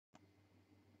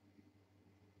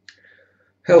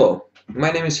Hello,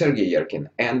 my name is Sergey Yerkin,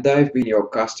 and I've been your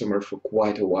customer for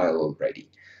quite a while already.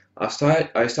 I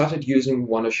started using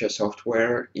Wondershare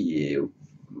software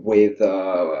with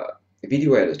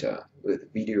video editor,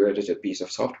 with video editor piece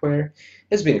of software.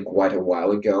 It's been quite a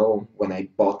while ago when I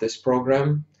bought this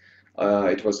program.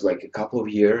 It was like a couple of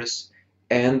years,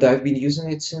 and I've been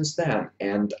using it since then.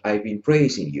 And I've been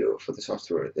praising you for the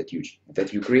software that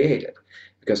you created,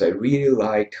 because I really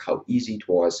liked how easy it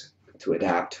was to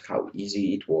adapt, how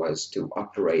easy it was to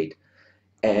operate,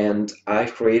 and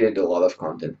I've created a lot of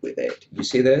content with it. You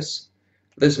see this?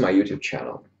 This is my YouTube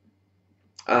channel.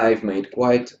 I've made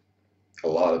quite a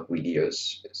lot of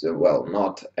videos, so, well,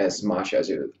 not as much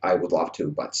as I would love to,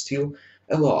 but still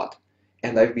a lot.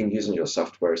 And I've been using your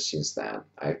software since then.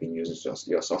 I've been using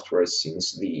your software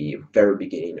since the very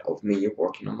beginning of me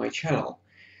working on my channel,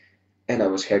 and I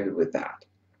was happy with that.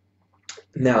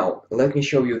 Now, let me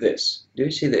show you this. Do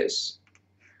you see this?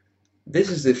 This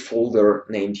is the folder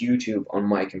named YouTube on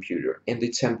my computer, and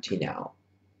it's empty now.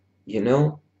 You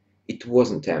know, it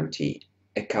wasn't empty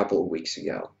a couple of weeks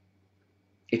ago.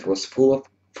 It was full of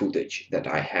footage that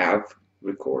I have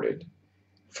recorded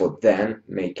for then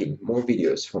making more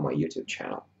videos for my YouTube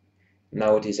channel.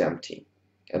 Now it is empty.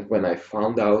 And when I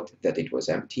found out that it was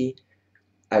empty,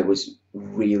 I was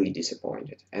really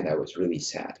disappointed and I was really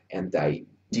sad. And I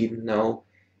didn't know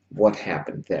what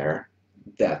happened there,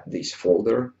 that this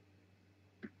folder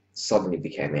suddenly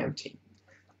became empty.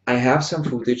 I have some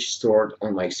footage stored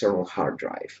on my external hard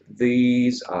drive.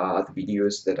 These are the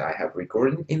videos that I have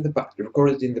recorded in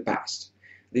the past.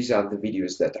 These are the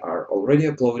videos that are already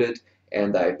uploaded,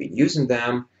 and I've been using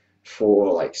them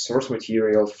for like source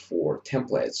material, for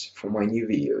templates for my new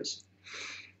videos.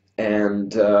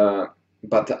 And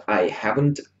but I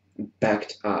haven't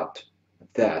backed up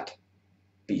that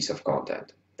piece of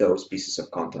content, those pieces of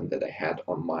content that I had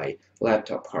on my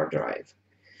laptop hard drive.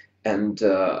 And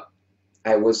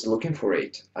I was looking for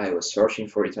it. I was searching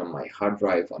for it on my hard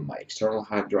drive, on my external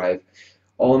hard drive,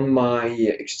 on my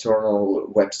external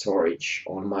web storage,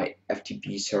 on my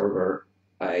FTP server.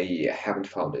 I haven't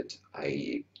found it.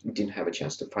 I didn't have a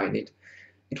chance to find it.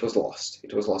 It was lost.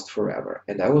 It was lost forever.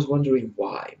 And I was wondering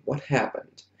why. What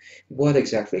happened? What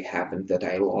exactly happened that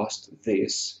I lost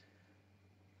this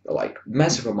like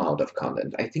massive amount of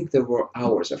content? I think there were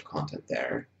hours of content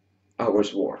there,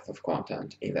 hours worth of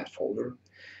content in that folder.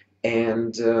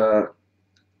 And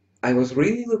I was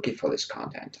really looking for this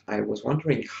content. I was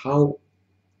wondering how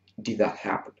did that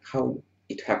happen? How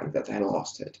it happened that I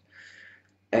lost it.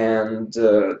 And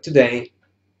today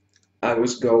I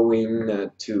was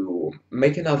going to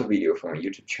make another video for my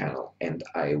YouTube channel, and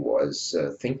I was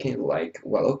thinking like,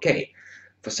 well, okay,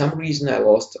 for some reason I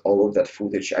lost all of that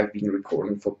footage I've been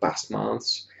recording for past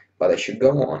months, but I should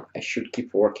go on. I should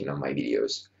keep working on my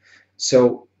videos.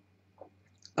 So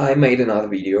I made another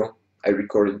video. I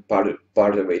recorded part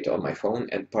of it on my phone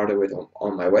and part of it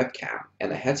on my webcam,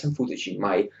 and I had some footage in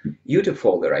my YouTube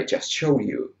folder I just showed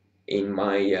you in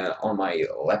my on my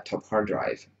laptop hard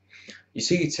drive. You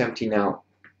see, it's empty now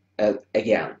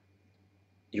again.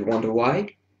 You wonder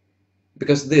why?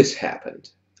 Because this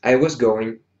happened. I was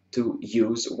going to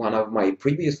use one of my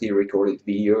previously recorded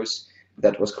videos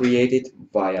that was created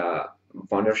via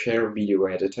Wondershare video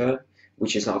editor,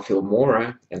 which is now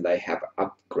Filmora, and I have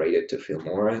upgraded to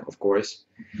Filmora, of course.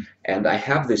 And I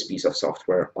have this piece of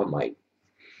software on my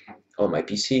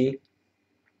PC.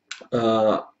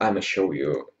 I'm gonna show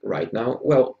you right now.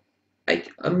 Well,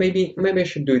 maybe I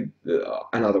should do it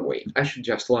another way. I should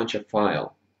just launch a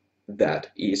file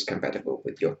that is compatible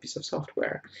with your piece of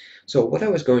software. So what I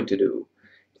was going to do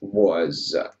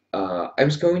was I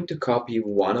was going to copy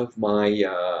one of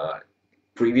my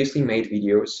previously made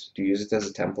videos to use it as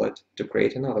a template to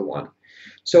create another one.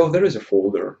 So there is a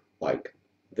folder like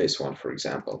this one, for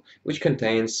example, which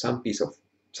contains some pieces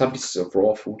of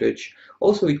raw footage.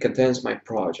 Also, it contains my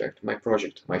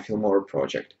Filmora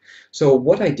project. So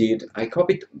what I did, I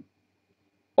copied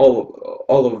all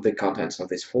of the contents of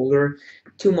this folder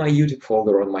to my YouTube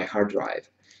folder on my hard drive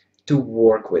to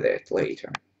work with it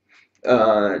later.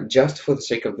 Just for the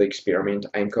sake of the experiment,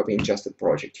 I'm copying just the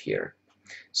project here.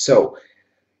 So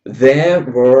there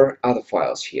were other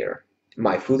files here.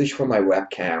 My footage from my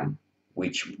webcam,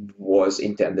 which was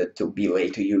intended to be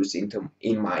later used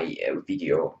in my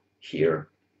video here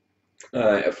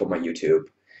for my YouTube,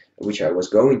 which I was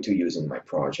going to use in my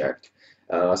project.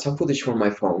 Some footage from my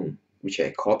phone, which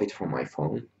I copied from my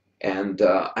phone, and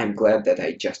I'm glad that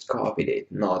I just copied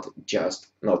it, not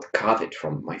cut it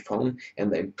from my phone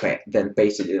and then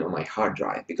pasted it on my hard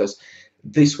drive, because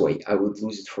this way I would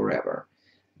lose it forever.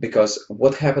 Because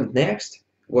what happened next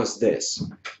was this.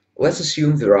 Let's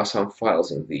assume there are some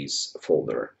files in this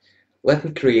folder. Let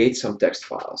me create some text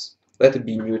files. Let it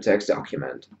be new text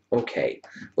document. Okay.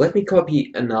 Let me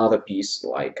copy another piece,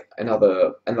 like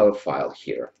another file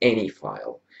here, any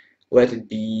file. Let it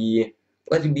be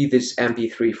this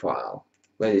MP3 file.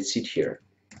 Let it sit here.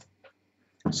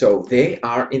 So they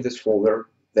are in this folder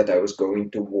that I was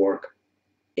going to work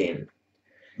in.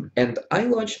 And I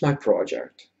launched my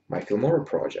project, my Filmora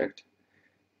project.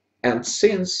 And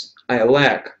since I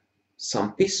lack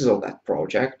some pieces of that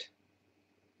project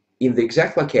in the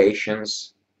exact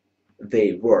locations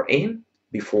they were in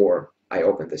before I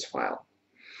opened this file,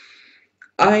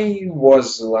 I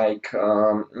was like,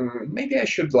 maybe I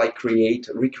should like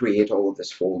recreate all of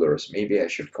these folders. Maybe I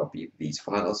should copy these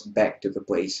files back to the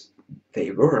place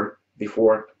they were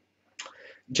before,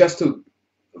 just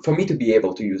for me to be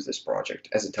able to use this project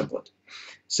as a template.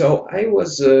 So I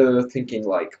was thinking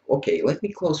like, okay, let me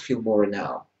close Filmora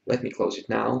now. Let me close it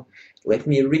now. Let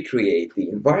me recreate the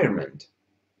environment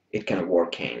it can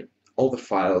work in. All the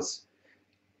files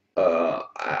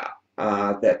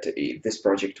that this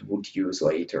project would use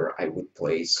later, I would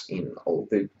place in all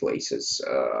the places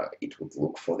it would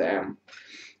look for them.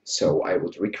 So I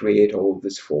would recreate all of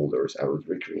these folders, I would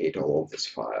recreate all of these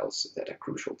files that are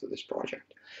crucial to this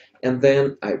project. And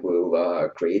then I will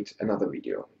create another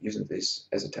video using this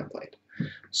as a template.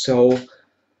 So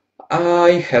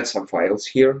I had some files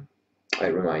here, I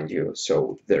remind you.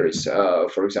 So there is,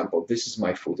 for example, this is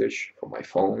my footage from my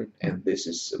phone, and this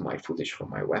is my footage from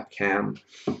my webcam.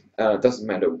 Doesn't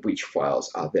matter which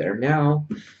files are there now.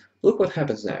 Look what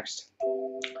happens next.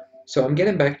 So I'm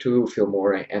getting back to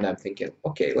Filmora and I'm thinking,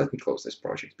 okay, let me close this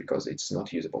project because it's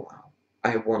not usable now.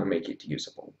 I want to make it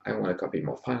usable. I want to copy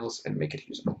more files and make it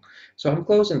usable. So I'm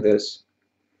closing this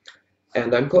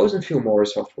and I'm closing Filmora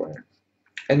software.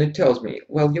 And it tells me,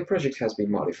 well, your project has been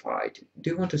modified. Do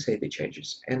you want to save the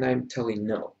changes? And I'm telling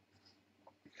no.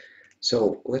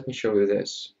 So let me show you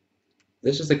this.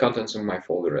 This is the contents of my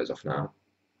folder as of now.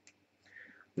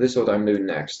 This is what I'm doing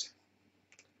next.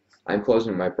 I'm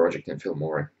closing my project in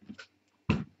Filmora.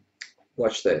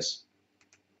 Watch this.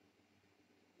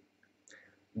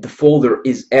 The folder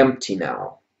is empty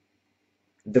now.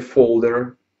 The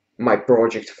folder my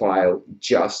project file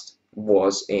just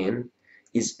was in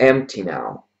is empty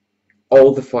now.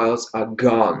 All the files are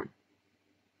gone.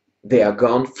 They are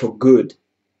gone for good.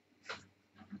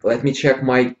 Let me check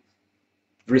my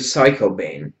recycle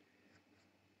bin.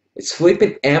 It's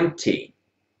flipping empty.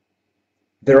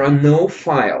 There are no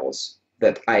files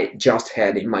that I just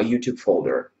had in my YouTube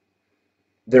folder.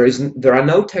 There are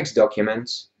no text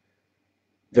documents.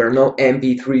 There are no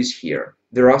MP3s here.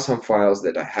 There are some files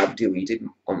that I have deleted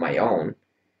on my own,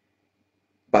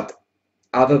 but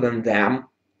other than them,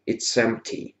 it's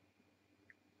empty.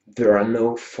 There are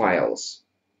no files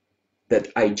that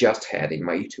I just had in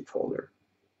my YouTube folder.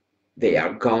 They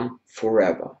are gone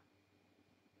forever,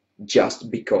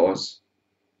 just because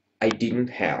I didn't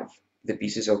have the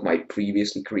pieces of my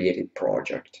previously created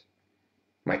project,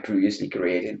 my previously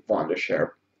created Wondershare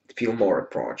Filmora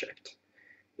project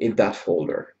in that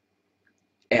folder,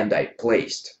 and I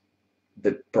placed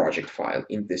the project file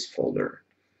in this folder.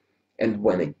 And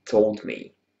when it told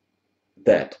me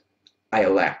that I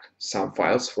lack some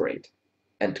files for it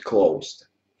and closed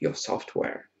your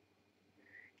software,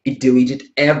 it deleted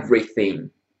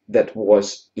everything that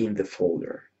was in the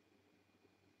folder.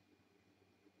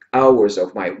 Hours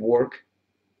of my work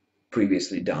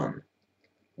previously done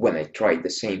when I tried the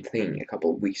same thing a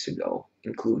couple of weeks ago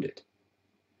included.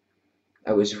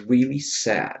 I was really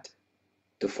sad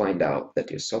to find out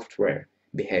that your software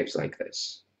behaves like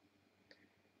this.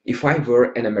 If I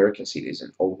were an American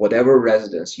citizen or whatever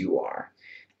residence you are,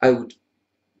 I'm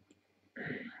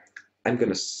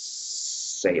gonna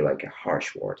say like a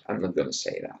harsh word. I'm not gonna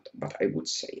say that, but I would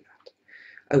say that.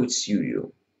 I would sue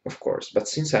you, of course, but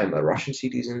since I'm a Russian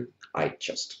citizen, I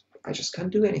just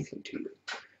can't do anything to you.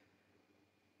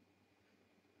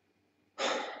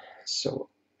 So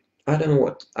I don't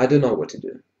know what to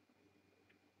do.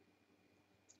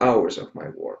 Hours of my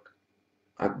work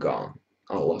are gone,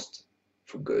 are lost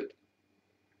for good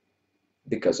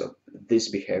because of this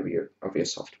behavior of your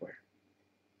software.